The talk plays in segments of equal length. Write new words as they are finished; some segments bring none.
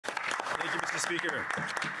Speaker.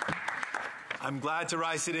 I'm glad to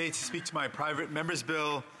rise today to speak to my private member's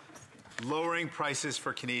bill, Lowering Prices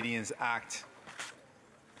for Canadians Act.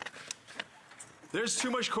 There's too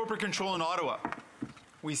much corporate control in Ottawa.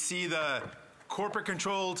 We see the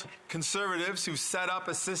corporate-controlled Conservatives who set up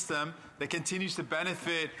a system that continues to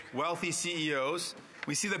benefit wealthy CEOs.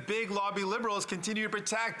 We see the big lobby Liberals continue to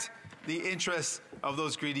protect the interests of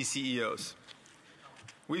those greedy CEOs.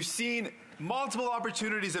 We've seen multiple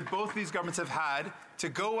opportunities that both of these governments have had to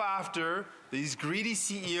go after these greedy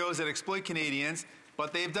CEOs that exploit Canadians,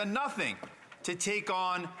 but they've done nothing to take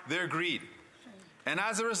on their greed. And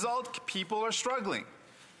as a result, people are struggling.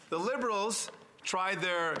 The Liberals tried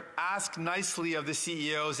their ask nicely of the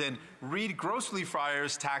CEOs and read grocery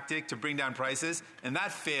fryers tactic to bring down prices, and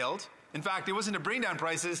that failed. In fact, it wasn't to bring down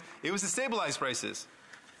prices, it was to stabilize prices.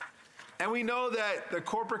 And we know that the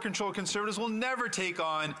corporate-controlled Conservatives will never take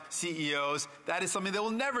on CEOs. That is something they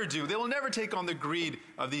will never do. They will never take on the greed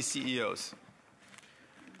of these CEOs.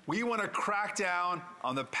 We want to crack down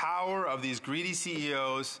on the power of these greedy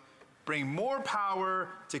CEOs, bring more power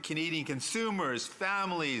to Canadian consumers,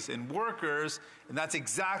 families, and workers, and that's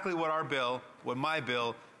exactly what our bill, what my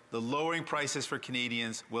bill, the Lowering Prices for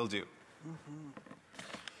Canadians, will do.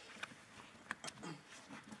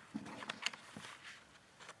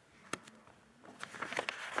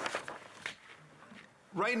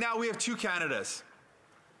 Right now, we have two Canadas.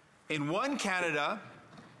 In one Canada,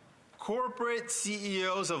 corporate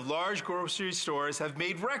CEOs of large grocery stores have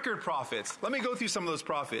made record profits. Let me go through some of those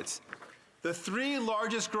profits. The three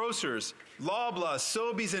largest grocers, Loblaws,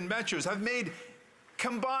 Sobeys, and Metros, have made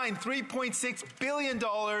combined $3.6 billion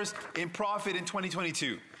in profit in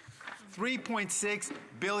 2022. $3.6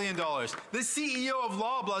 billion. The CEO of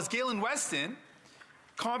Loblaws, Galen Weston,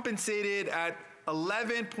 compensated at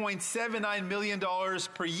 $11.79 million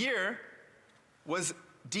per year, was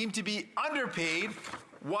deemed to be underpaid,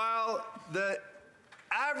 while the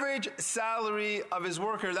average salary of his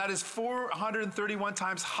worker, that is 431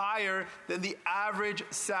 times higher than the average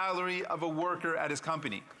salary of a worker at his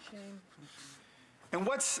company. Shame. And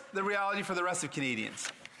what's the reality for the rest of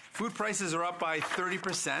Canadians? Food prices are up by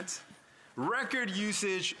 30%, record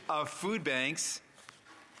usage of food banks,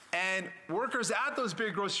 and workers at those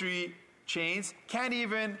big grocery chains can't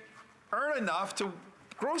even earn enough to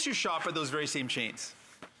grocery shop at those very same chains.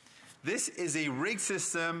 This is a rigged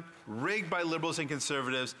system, rigged by Liberals and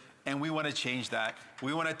Conservatives, and we want to change that.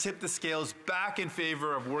 We want to tip the scales back in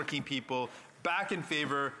favor of working people, back in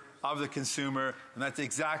favor of the consumer, and that's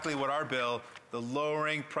exactly what our bill, the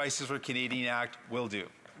Lowering Prices for Canadian Act, will do.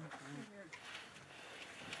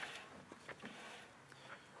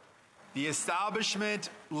 The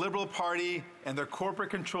establishment Liberal Party and the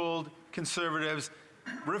corporate-controlled Conservatives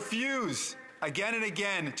refuse again and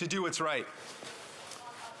again to do what's right.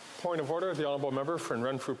 Point of order, the honourable member for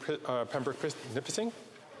Renfrew, Pembroke, Nipissing.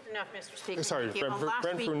 Enough, Mr. Speaker. Sorry,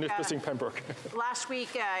 Renfrew, Nipissing, Pembroke. Last week,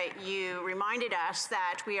 you reminded us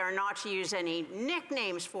that we are not to use any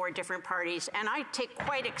nicknames for different parties, and I take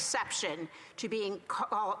quite exception to being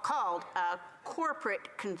called a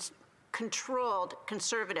corporate-controlled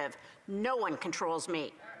Conservative. No one controls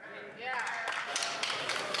me. Yeah.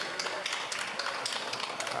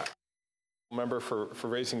 Member for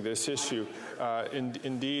raising this issue.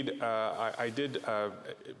 Indeed, I did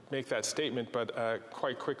make that statement, but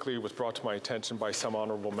quite quickly it was brought to my attention by some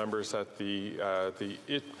honourable members that the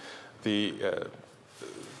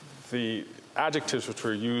adjectives which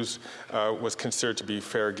were used was considered to be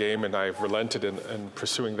fair game, and I've relented in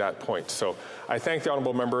pursuing that point. So I thank the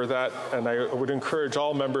honourable member for that, and I would encourage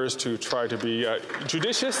all members to try to be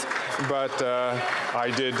judicious, but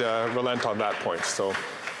I did relent on that point. So.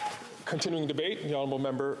 Continuing debate, the honourable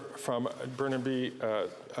member from Burnaby,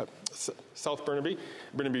 South Burnaby,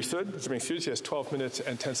 Burnaby Sud, he has 12 minutes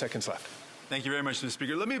and 10 seconds left. Thank you very much, Mr.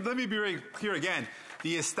 Speaker. Let me be very clear again.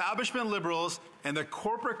 The establishment Liberals and the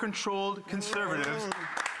corporate-controlled Conservatives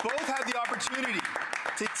both have the opportunity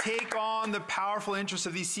to take on the powerful interests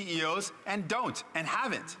of these CEOs and don't, and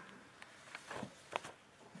haven't.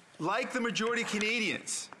 Like the majority of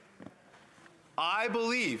Canadians, I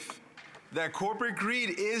believe that corporate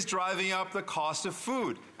greed is driving up the cost of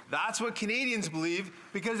food. That's what Canadians believe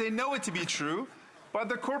because they know it to be true. But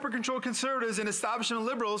the corporate-controlled Conservatives and establishment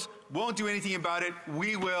Liberals won't do anything about it.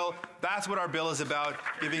 We will. That's what our bill is about,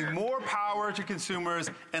 giving more power to consumers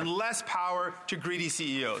and less power to greedy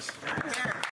CEOs.